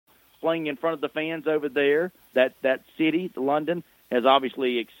playing in front of the fans over there. That city, London, has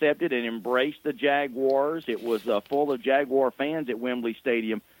obviously accepted and embraced the Jaguars. It was full of Jaguar fans at Wembley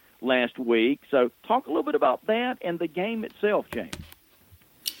Stadium last week. So talk a little bit about that and the game itself, James.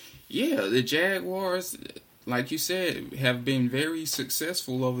 Yeah, the Jaguars, like you said, have been very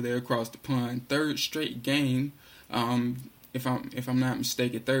successful over there across the pond. Third straight game, if I'm not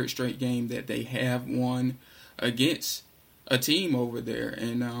mistaken, third straight game that they have won against a team over there.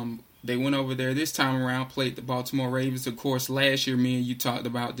 And they went over there this time around, played the Baltimore Ravens. Of course, last year, me and you talked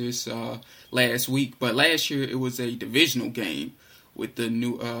about this last week, but last year it was a divisional game with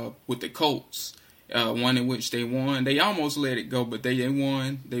the Colts. One in which they won. They almost let it go, but they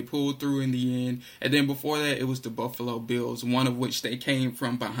won. They pulled through in the end. And then before that, it was the Buffalo Bills, one of which they came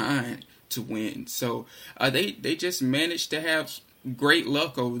from behind to win. So they just managed to have great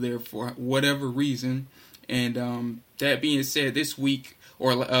luck over there for whatever reason. And that being said, this week,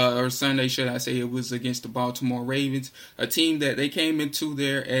 or Sunday, should I say, it was against the Baltimore Ravens, a team that they came into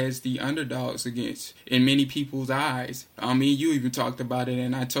there as the underdogs against in many people's eyes. I mean, you even talked about it,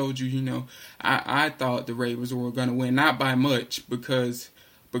 and I told you, I thought the Ravens were going to win, not by much, because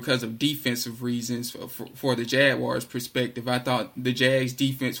of defensive reasons for the Jaguars' perspective. I thought the Jags'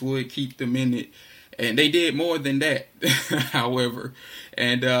 defense would keep them in it, and they did more than that, however.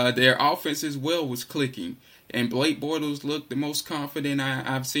 And their offense as well was clicking. And Blake Bortles looked the most confident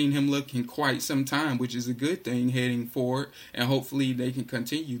I've seen him look in quite some time, which is a good thing heading forward. And hopefully they can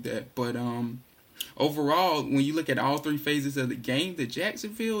continue that. But overall, when you look at all three phases of the game, the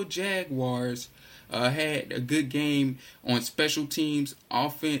Jacksonville Jaguars had a good game on special teams,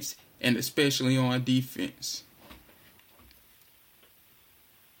 offense, and especially on defense.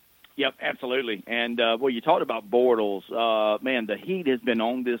 Yep, absolutely. And, you talked about Bortles. Man, the heat has been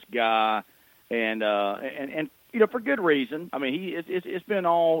on this guy. And for good reason. I mean, it's been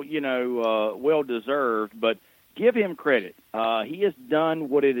all, well-deserved, but give him credit. He has done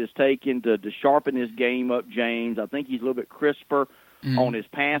what it has taken to sharpen his game up, James. I think he's a little bit crisper on his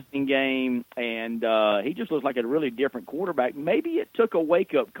passing game, and he just looks like a really different quarterback. Maybe it took a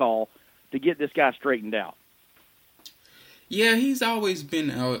wake-up call to get this guy straightened out. Yeah, he's always been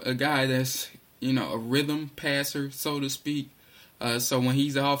a guy that's, a rhythm passer, so to speak. So when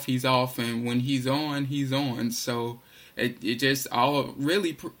he's off, and when he's on, he's on. So it just all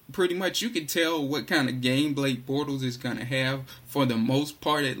really pretty much you can tell what kind of game Blake Bortles is going to have for the most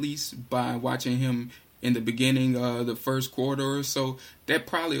part, at least by watching him in the beginning of the first quarter or so. That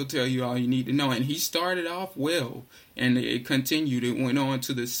probably will tell you all you need to know. And he started off well, and it continued. It went on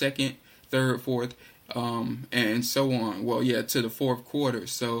to the second, third, fourth, and so on. Well, yeah, to the fourth quarter.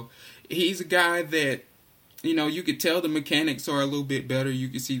 So he's a guy that, you could tell the mechanics are a little bit better. You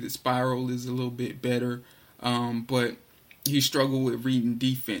can see the spiral is a little bit better. But he struggled with reading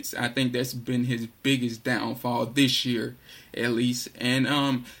defense. I think that's been his biggest downfall this year, at least.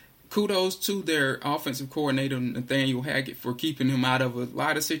 And kudos to their offensive coordinator, Nathaniel Hackett, for keeping him out of a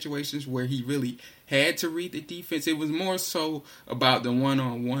lot of situations where he really had to read the defense. It was more so about the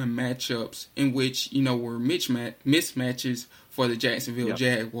one-on-one matchups in which, were mismatches for the Jacksonville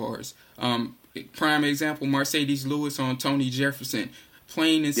Jaguars. Prime example, Mercedes Lewis on Tony Jefferson.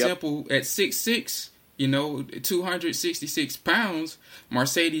 Plain and simple, at 6'6", 266 pounds,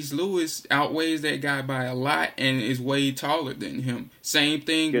 Mercedes Lewis outweighs that guy by a lot and is way taller than him. Same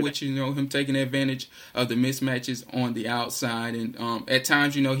thing with, him taking advantage of the mismatches on the outside. And at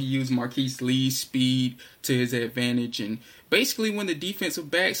times, he used Marquise Lee's speed to his advantage. And basically when the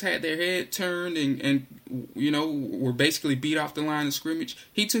defensive backs had their head turned and were basically beat off the line of scrimmage,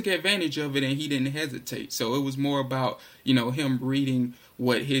 he took advantage of it and he didn't hesitate. So it was more about, him reading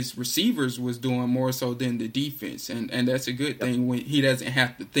what his receivers was doing more so than the defense. And that's a good thing when he doesn't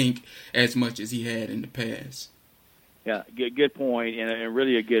have to think as much as he had in the past. Yeah, good point, and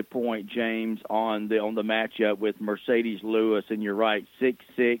really a good point, James, on the matchup with Mercedes Lewis. And you're right,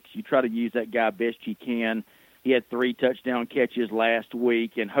 6'6". You try to use that guy best you can. He had 3 touchdown catches last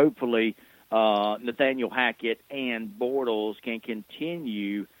week, and hopefully Nathaniel Hackett and Bortles can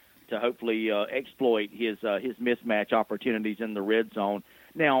continue to hopefully exploit his mismatch opportunities in the red zone.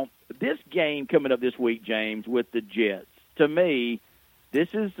 Now, this game coming up this week, James, with the Jets, to me, this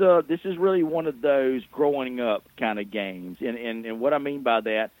is really one of those growing up kind of games. And what I mean by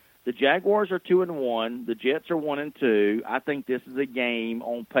that, the Jaguars are 2-1, the Jets are 1-2. I think this is a game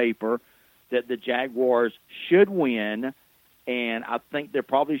on paper that the Jaguars should win, and I think they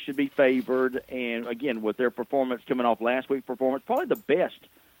probably should be favored. And again, with their performance coming off last week's performance, probably the best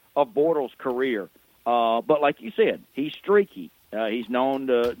of Bortles' career. But like you said, he's streaky. He's known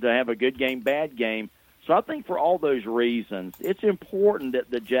to have a good game, bad game. So I think for all those reasons, it's important that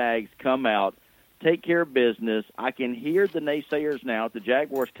the Jags come out, take care of business. I can hear the naysayers now. If the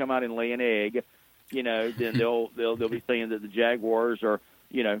Jaguars come out and lay an egg, then they'll be saying that the Jaguars are,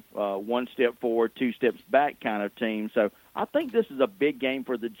 one step forward, two steps back kind of team. So I think this is a big game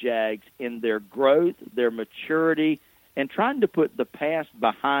for the Jags in their growth, their maturity, and trying to put the past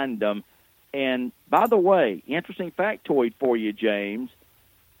behind them. And by the way, interesting factoid for you, James.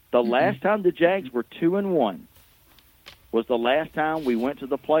 The last time the Jags were 2-1 was the last time we went to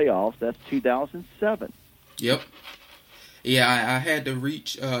the playoffs. That's 2007. Yep. Yeah, I had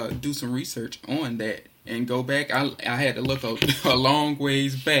to do some research on that and go back. I had to look a long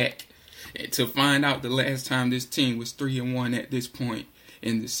ways back to find out the last time this team was 3-1 at this point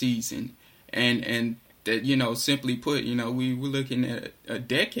in the season. And that, simply put, we were looking at a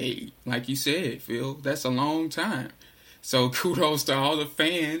decade, like you said, Phil. That's a long time. So kudos to all the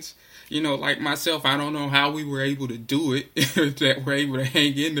fans. Like myself, I don't know how we were able to do it, that we're able to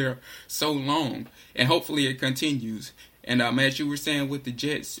hang in there so long. And hopefully it continues. And as you were saying with the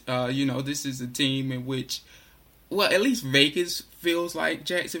Jets, this is a team in which, well, at least Vegas feels like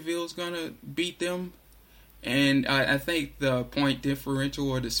Jacksonville's going to beat them. And I think the point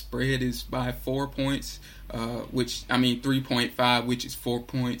differential or the spread is by 4 points, 3.5, which is 4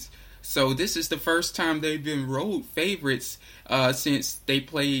 points. So this is the first time they've been road favorites since they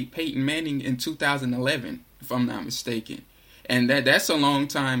played Peyton Manning in 2011, if I'm not mistaken. And that's a long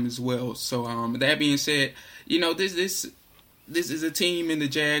time as well. So that being said, this is a team in the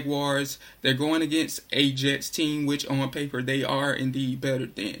Jaguars. They're going against a Jets team, which on paper they are indeed better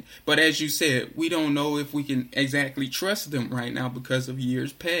than. But as you said, we don't know if we can exactly trust them right now because of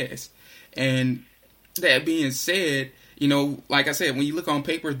years past. And that being said, like I said, when you look on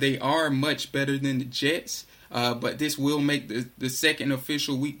paper, they are much better than the Jets. But this will make the second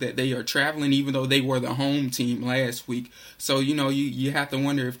official week that they are traveling, even though they were the home team last week. So, you have to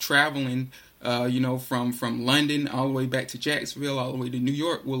wonder if traveling, from London all the way back to Jacksonville, all the way to New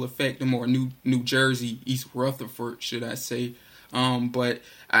York will affect them, or New Jersey, East Rutherford, should I say. But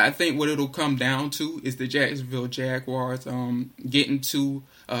I think what it'll come down to is the Jacksonville Jaguars getting to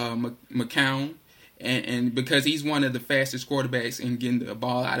McCown. And because he's one of the fastest quarterbacks in getting the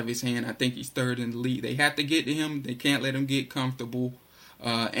ball out of his hand, I think he's third in the league. They have to get to him. They can't let him get comfortable.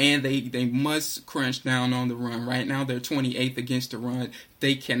 And they must crunch down on the run. Right now, they're 28th against the run.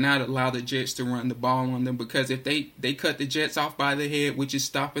 They cannot allow the Jets to run the ball on them, because if they cut the Jets off by the head, which is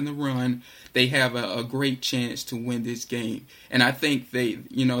stopping the run, they have a great chance to win this game. And I think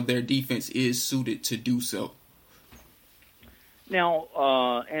their defense is suited to do so.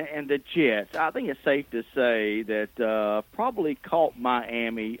 Now, and the Jets, I think it's safe to say that probably caught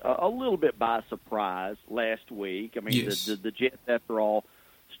Miami a little bit by surprise last week. I mean, yes. The Jets, after all,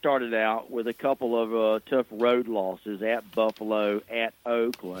 started out with a couple of tough road losses at Buffalo, at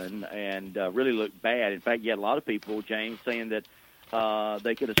Oakland, and really looked bad. In fact, you had a lot of people, James, saying that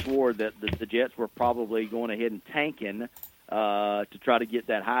they could have swore that the Jets were probably going ahead and tanking to try to get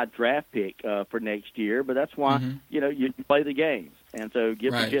that high draft pick for next year. But that's why, you play the games. And so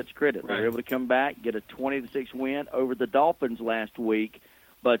give the Jets credit. They were able to come back, get a 20-6 win over the Dolphins last week.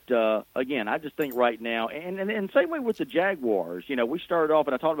 But, again, I just think right now, and same way with the Jaguars. We started off,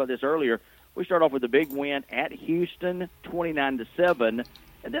 and I talked about this earlier, we started off with a big win at Houston, 29-7.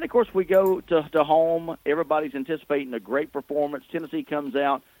 And then, of course, we go to home. Everybody's anticipating a great performance. Tennessee comes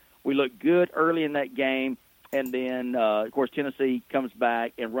out. We look good early in that game. And then, of course, Tennessee comes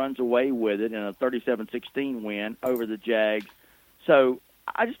back and runs away with it in a 37-16 win over the Jags. So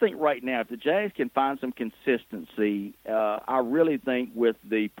I just think right now, if the Jags can find some consistency, I really think with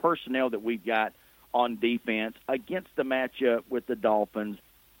the personnel that we've got on defense against the matchup with the Dolphins,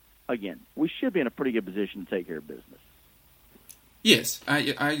 again, we should be in a pretty good position to take care of business. Yes, I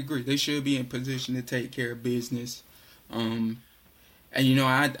agree. They should be in position to take care of business. And,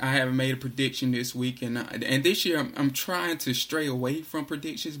 I haven't made a prediction this week. And this year, I'm trying to stray away from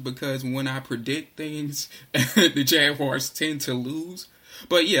predictions, because when I predict things, the Jaguars tend to lose.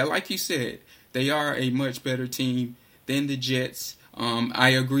 But, yeah, like you said, they are a much better team than the Jets. I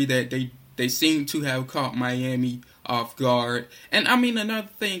agree that they seem to have caught Miami off guard. And, another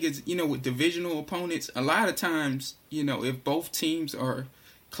thing is, with divisional opponents, a lot of times, if both teams are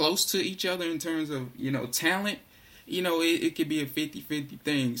close to each other in terms of, talent, it could be a 50-50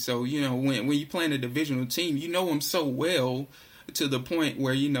 thing. So, when you're playing a divisional team, you know them so well to the point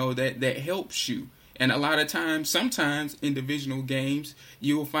where, that helps you. And a lot of times, sometimes in divisional games,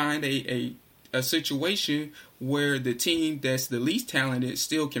 you will find a a situation where the team that's the least talented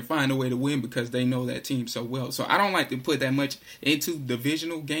still can find a way to win because they know that team so well. So I don't like to put that much into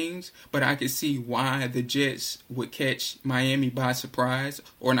divisional games, but I can see why the Jets would catch Miami by surprise,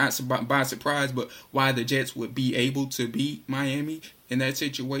 or not by surprise, but why the Jets would be able to beat Miami in that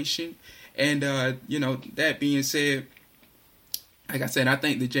situation. And, that being said, like I said, I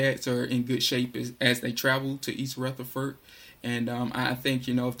think the Jags are in good shape as they travel to East Rutherford. And I think,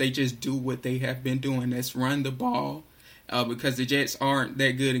 if they just do what they have been doing, that's run the ball, because the Jets aren't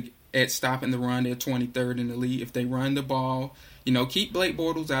that good at stopping the run. They're 23rd in the league. If they run the ball, keep Blake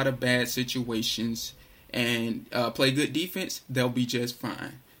Bortles out of bad situations and play good defense, they'll be just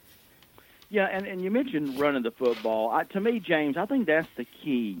fine. Yeah, and you mentioned running the football. To me, James, I think that's the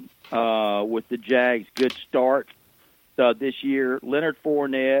key with the Jags' good start this year. Leonard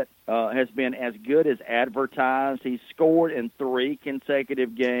Fournette has been as good as advertised. He's scored in 3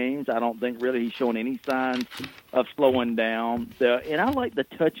 consecutive games. I don't think really he's showing any signs of slowing down. And I like the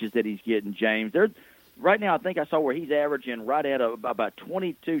touches that he's getting, James. Right now, I think I saw where he's averaging right at about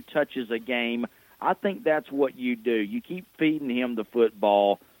 22 touches a game. I think that's what you do. You keep feeding him the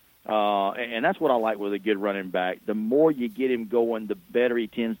football, and that's what I like with a good running back. The more you get him going, the better he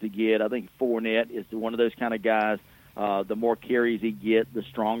tends to get. I think Fournette is one of those kind of guys. The more carries he gets, the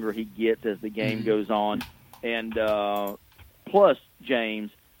stronger he gets as the game goes on. And plus,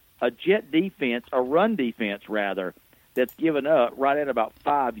 James, a run defense, that's given up right at about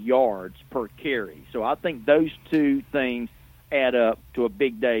 5 yards per carry. So I think those two things add up to a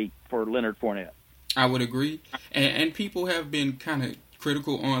big day for Leonard Fournette. I would agree. And people have been kind of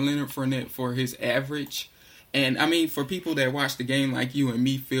critical on Leonard Fournette for his average. And, I mean, for people that watch the game like you and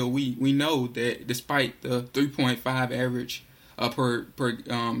me, Phil, we know that despite the 3.5 average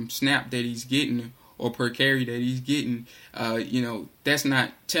per snap that he's getting, or per carry that he's getting, that's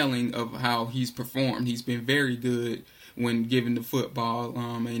not telling of how he's performed. He's been very good when given the football.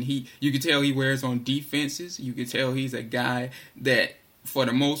 And you can tell he wears on defenses. You can tell he's a guy that, for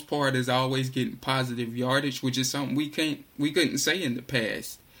the most part, is always getting positive yardage, which is something we couldn't say in the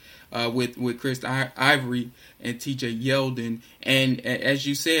past. With Chris Ivory and TJ Yeldon. And as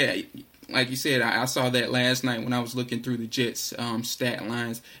you said, I saw that last night when I was looking through the Jets' stat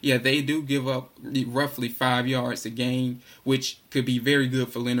lines. Yeah, they do give up roughly 5 yards a game, which could be very good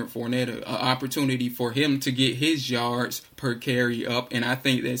for Leonard Fournette, an opportunity for him to get his yards per carry up. And I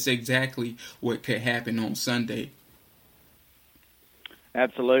think that's exactly what could happen on Sunday.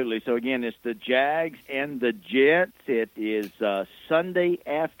 Absolutely. So, again, it's the Jags and the Jets. It is Sunday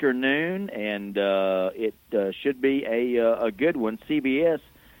afternoon, and it should be a good one. CBS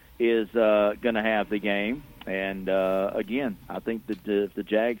is going to have the game. And, again, I think that if the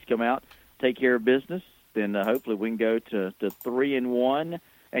Jags come out, take care of business, then hopefully we can go to 3-1.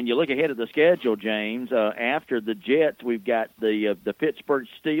 And you look ahead at the schedule, James. After the Jets, we've got the Pittsburgh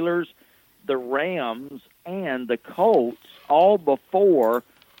Steelers, the Rams, and the Colts all before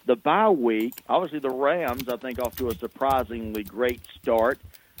the bye week. Obviously, the Rams, I think, off to a surprisingly great start.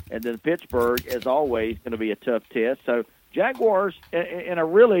 And then Pittsburgh, as always, going to be a tough test. So Jaguars, in a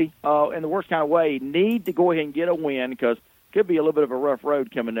really, in the worst kind of way, need to go ahead and get a win because it could be a little bit of a rough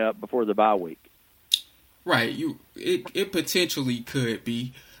road coming up before the bye week. Right. It potentially could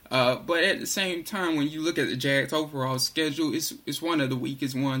be. But at the same time, when you look at the Jags' overall schedule, it's one of the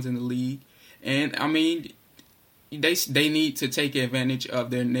weakest ones in the league. And, I mean, they need to take advantage of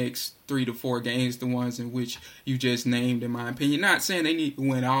their next 3 to 4 games, the ones in which you just named, in my opinion. Not saying they need to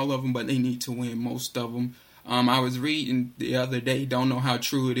win all of them, but they need to win most of them. I was reading the other day, don't know how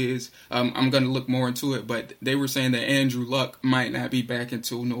true it is. I'm going to look more into it, but they were saying that Andrew Luck might not be back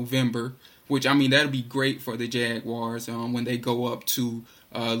until November, which, I mean, that'll be great for the Jaguars when they go up to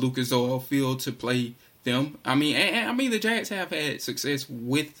Lucas Oil Field to play them. I mean, the Jags have had success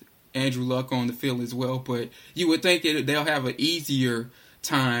with Andrew Luck on the field as well, but you would think they'll have an easier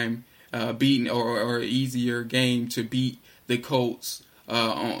time beating or easier game to beat the Colts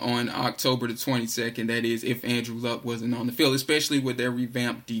on October the 22nd. That is, if Andrew Luck wasn't on the field, especially with their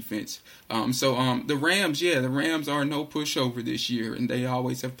revamped defense. The Rams are no pushover this year, and they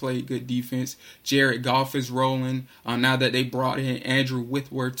always have played good defense. Jared Goff is rolling. Now that they brought in Andrew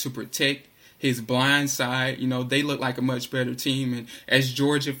Whitworth to protect his blind side, they look like a much better team. And as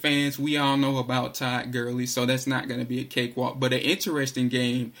Georgia fans, we all know about Todd Gurley, so that's not going to be a cakewalk. But an interesting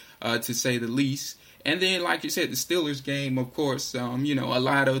game, to say the least. And then, like you said, the Steelers game, of course, a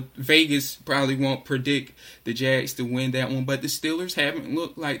lot of Vegas probably won't predict the Jags to win that one. But the Steelers haven't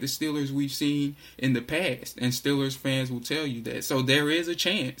looked like the Steelers we've seen in the past. And Steelers fans will tell you that. So there is a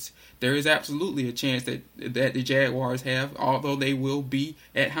chance. There is absolutely a chance that the Jaguars have, although they will be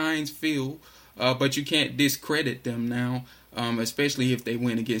at Heinz Field but you can't discredit them now, especially if they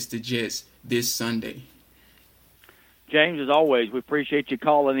win against the Jets this Sunday. James, as always, we appreciate you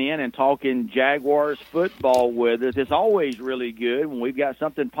calling in and talking Jaguars football with us. It's always really good when we've got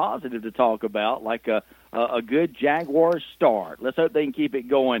something positive to talk about, like a good Jaguars start. Let's hope they can keep it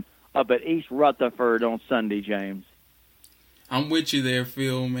going up at East Rutherford on Sunday, James. I'm with you there,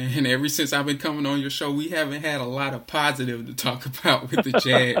 Phil, man. Ever since I've been coming on your show, we haven't had a lot of positive to talk about with the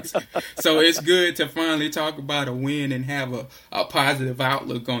Jags. So it's good to finally talk about a win and have a positive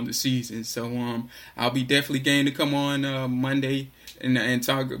outlook on the season. So I'll be definitely game to come on Monday and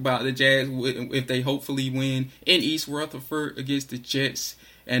talk about the Jags if they hopefully win in East Rutherford against the Jets.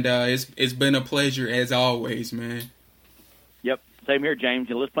 And it's been a pleasure as always, man. Yep. Same here, James.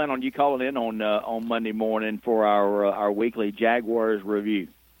 And let's plan on you calling in on Monday morning for our weekly Jaguars review.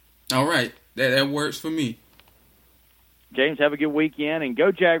 All right. That works for me. James, have a good weekend, and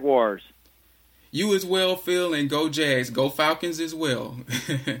go Jaguars. You as well, Phil, and go Jags. Go Falcons as well.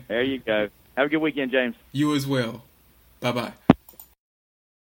 There you go. Have a good weekend, James. You as well. Bye-bye.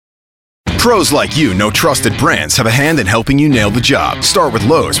 Pros like you know trusted brands have a hand in helping you nail the job. Start with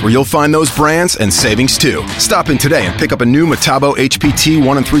Lowe's, where you'll find those brands and savings too. Stop in today and pick up a new Metabo HPT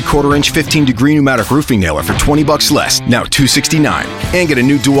 1 3/4-inch 15-degree pneumatic roofing nailer for $20 less, now $269. And get a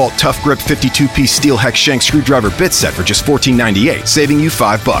new DeWalt Tough Grip 52-piece steel hex shank screwdriver bit set for just $14.98, saving you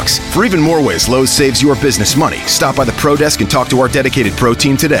 $5. For even more ways Lowe's saves your business money, stop by the Pro Desk and talk to our dedicated Pro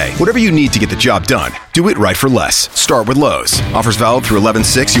team today. Whatever you need to get the job done, do it right for less. Start with Lowe's. Offers valid through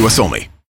 11/6 U.S. only.